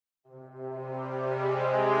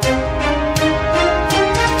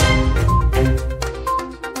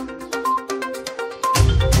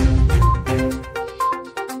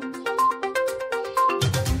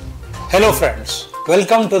Hello friends,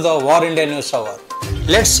 welcome to the VARINDIA News Hour.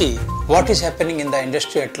 Let's see what is happening in the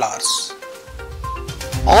industry at large.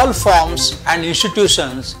 All firms and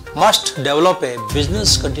institutions must develop a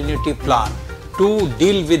business continuity plan to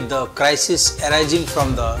deal with the crisis arising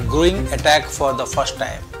from the growing attack for the first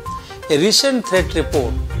time. A recent threat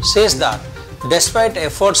report says that despite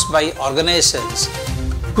efforts by organizations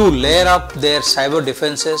to layer up their cyber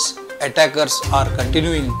defenses, attackers are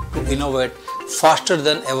continuing to innovate faster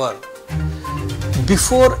than ever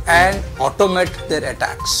before and automate their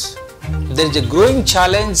attacks. There is a growing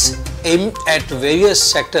challenge aimed at various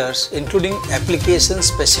sectors, including application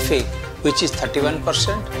specific, which is 31%,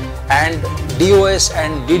 and DOS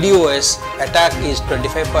and DDoS attack is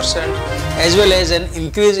 25%, as well as an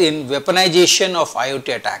increase in weaponization of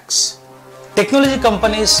IoT attacks. Technology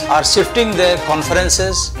companies are shifting their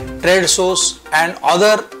conferences, trade shows, and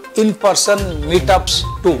other in-person meetups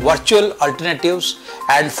to virtual alternatives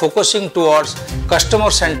and focusing towards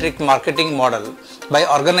customer-centric marketing model by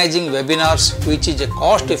organizing webinars, which is a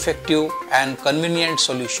cost-effective and convenient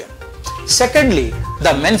solution. Secondly,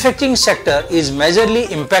 the manufacturing sector is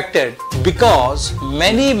majorly impacted because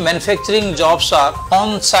many manufacturing jobs are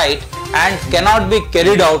on-site and cannot be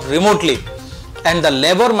carried out remotely, and the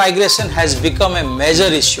labor migration has become a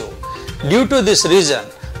major issue. Due to this reason,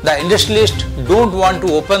 the industrialists don't want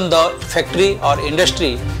to open the factory or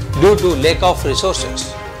industry due to lack of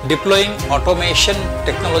resources. Deploying automation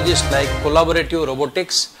technologies like collaborative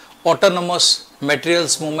robotics, autonomous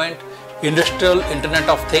materials movement, industrial Internet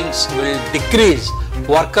of Things will decrease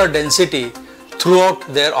worker density throughout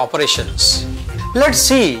their operations. Let's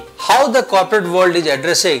see how the corporate world is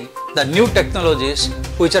addressing the new technologies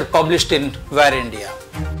which are published in VARINDIA.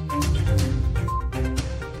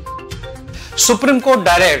 Supreme Court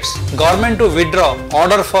directs government to withdraw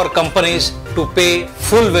order for companies to pay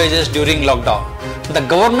full wages during lockdown. The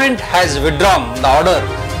government has withdrawn the order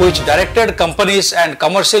which directed companies and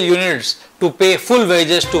commercial units to pay full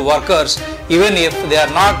wages to workers even if they are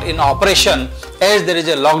not in operation, as there is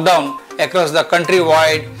a lockdown across the country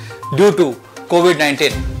wide due to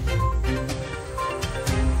COVID-19.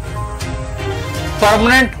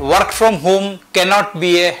 Permanent work from home cannot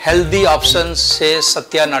be a healthy option, says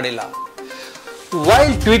Satya Nadella.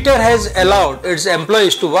 While Twitter has allowed its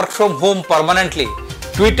employees to work from home permanently,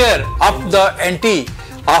 Twitter upped the ante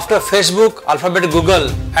after Facebook, Alphabet, Google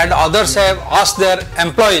and others have asked their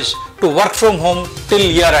employees to work from home till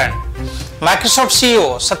year-end. Microsoft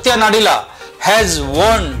CEO Satya Nadella has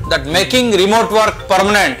warned that making remote work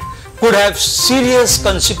permanent could have serious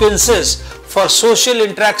consequences for social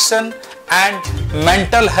interaction and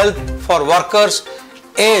mental health for workers,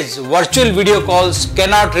 as virtual video calls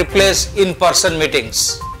cannot replace in-person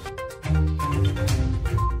meetings.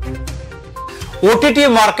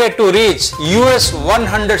 OTT market to reach US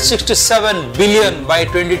 167 billion by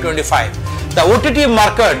 2025. The OTT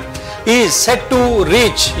market is set to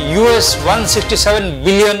reach US 167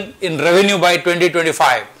 billion in revenue by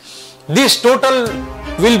 2025. This total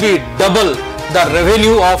will be double the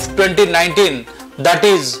revenue of 2019, that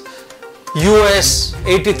is US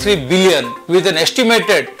 83 billion, with an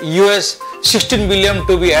estimated US 16 billion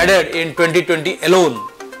to be added in 2020 alone.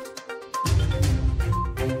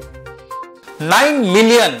 9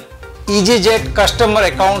 million EasyJet customer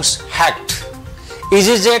accounts hacked.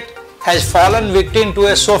 EasyJet has fallen victim to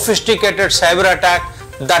a sophisticated cyber attack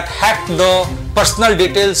that hacked the personal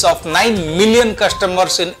details of 9 million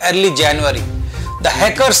customers in early January. The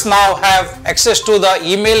hackers now have access to the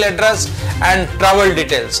email address and travel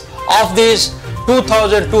details. Of these,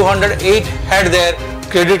 2,208 had their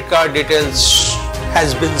credit card details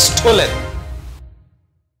has been stolen.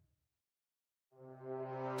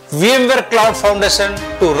 VMware Cloud Foundation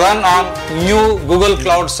to run on new Google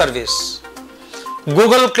Cloud service.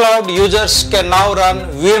 Google Cloud users can now run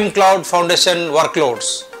VM Cloud Foundation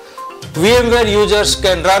workloads. VMware users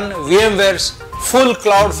can run VMware's full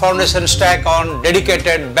Cloud Foundation stack on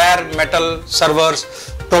dedicated bare metal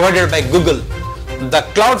servers provided by Google. The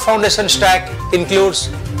Cloud Foundation stack includes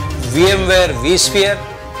VMware vSphere,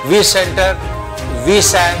 vCenter,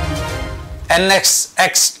 vSAN,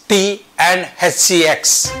 NXXT and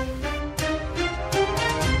HCX.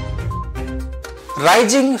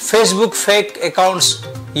 Rising Facebook fake accounts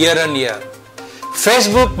year on year.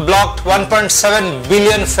 Facebook blocked 1.7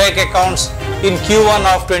 billion fake accounts in Q1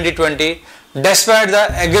 of 2020 despite the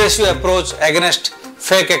aggressive approach against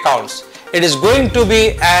fake accounts. It is going to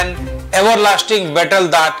be an everlasting battle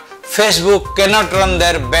that Facebook cannot run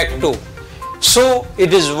their back to. So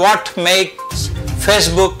it is what makes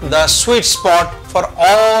Facebook the sweet spot for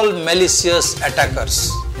all malicious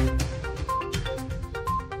attackers.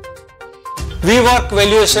 WeWork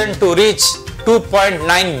valuation to reach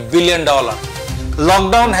 $2.9 billion.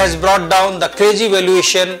 Lockdown has brought down the crazy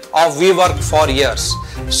valuation of WeWork for years.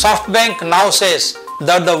 SoftBank now says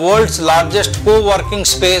that the world's largest co-working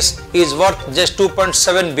space is worth just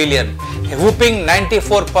 $2.7 billion, a whopping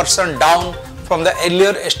 94% down from the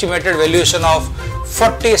earlier estimated valuation of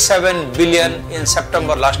 $47 billion in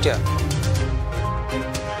September last year.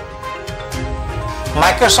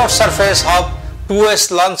 Microsoft Surface Hub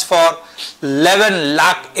 2S launched for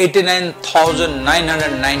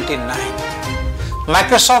 11,89,999.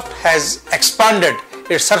 Microsoft has expanded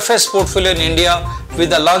its Surface portfolio in India with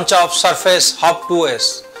the launch of Surface Hub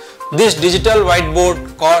 2S. This digital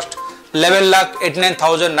whiteboard cost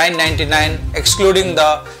 11,89,999 excluding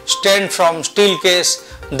the stand from steel case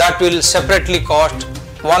that will separately cost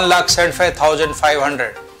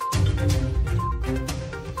 1,75,500.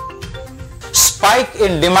 Spike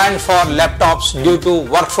in demand for laptops due to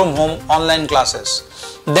work from home online classes.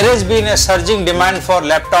 There has been a surging demand for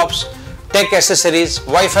laptops, tech accessories,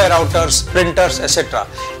 Wi-Fi routers, printers, etc.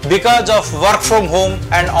 because of work from home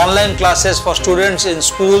and online classes for students in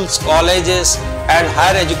schools, colleges and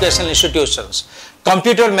higher educational institutions.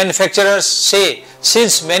 Computer manufacturers say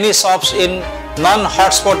since many shops in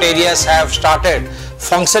non-hotspot areas have started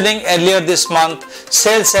functioning earlier this month,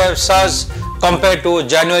 sales have surged compared to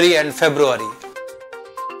January and February.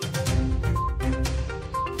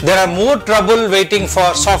 There are more trouble waiting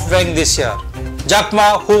for SoftBank this year. Jack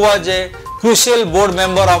Ma, who was a crucial board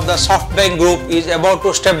member of the SoftBank group, is about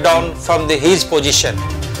to step down from his position.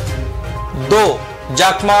 Though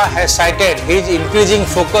Jack Ma has cited his increasing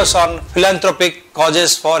focus on philanthropic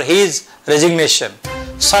causes for his resignation,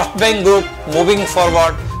 SoftBank group moving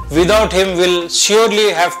forward without him will surely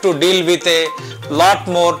have to deal with a lot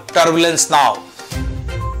more turbulence now.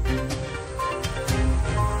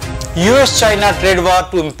 US-China trade war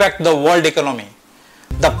to impact the world economy.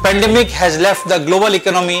 The pandemic has left the global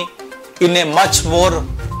economy in a much more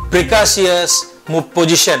precarious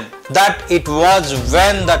position than it was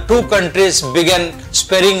when the two countries began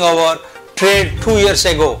sparring over trade 2 years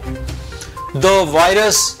ago. The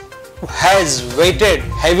virus has weighted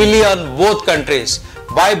heavily on both countries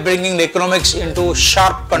by bringing the economics into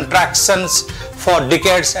sharp contractions for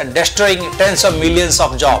decades and destroying tens of millions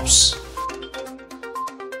of jobs.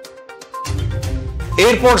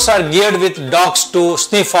 Airports are geared with dogs to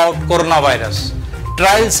sniff out coronavirus.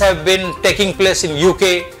 Trials have been taking place in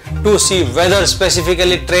UK to see whether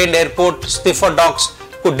specifically trained airport sniffer dogs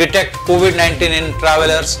could detect COVID-19 in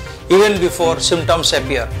travelers even before symptoms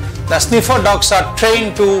appear. The sniffer dogs are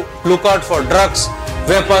trained to look out for drugs,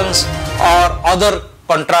 weapons or other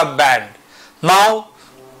contraband. Now,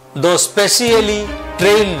 those specially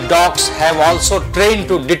trained dogs have also trained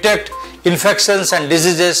to detect infections and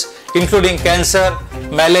diseases including cancer,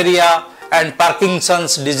 malaria and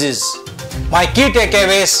Parkinson's disease. My key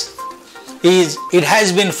takeaways is it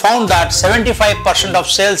has been found that 75% of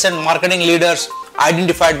sales and marketing leaders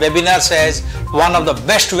identified webinars as one of the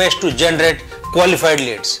best ways to generate qualified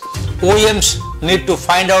leads. OEMs need to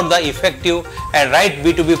find out the effective and right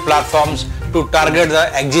B2B platforms to target the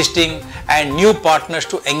existing and new partners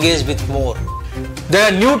to engage with more. There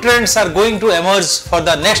are new trends are going to emerge for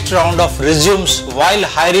the next round of resumes while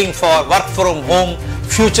hiring for work from home.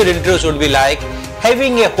 Future interviews would be like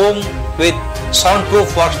having a home with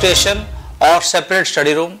soundproof workstation or separate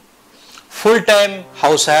study room, full-time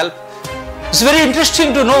house help. It's very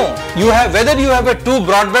interesting to know whether you have a 2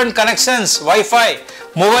 broadband connections, Wi-Fi,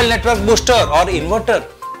 mobile network booster or inverter,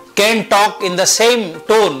 can talk in the same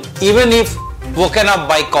tone even if woken up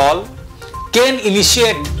by call, can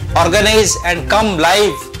initiate, organize and come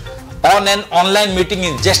live on an online meeting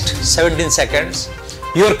in just 17 seconds.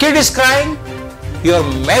 Your kid is crying, your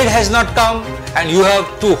maid has not come and you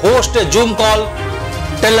have to host a Zoom call.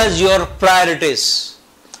 Tell us your priorities.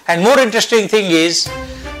 And more interesting thing is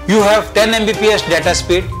you have 10 Mbps data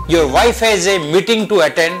speed, your wife has a meeting to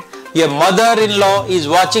attend, your mother-in-law is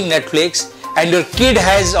watching Netflix and your kid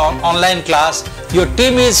has an online class. Your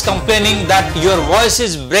team is complaining that your voice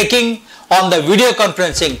is breaking on the video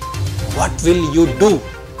conferencing. What will you do?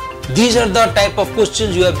 These are the type of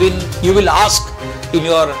questions you will ask in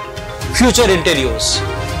your future interviews.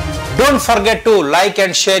 Don't forget to like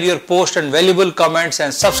and share your post and valuable comments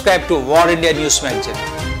and subscribe to VARINDIA News Magazine.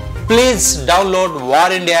 Please download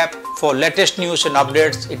VARINDIA app for latest news and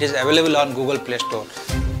updates. It is available on Google Play Store.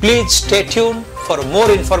 Please stay tuned for more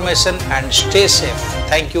information and stay safe.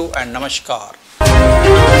 Thank you and Namaskar.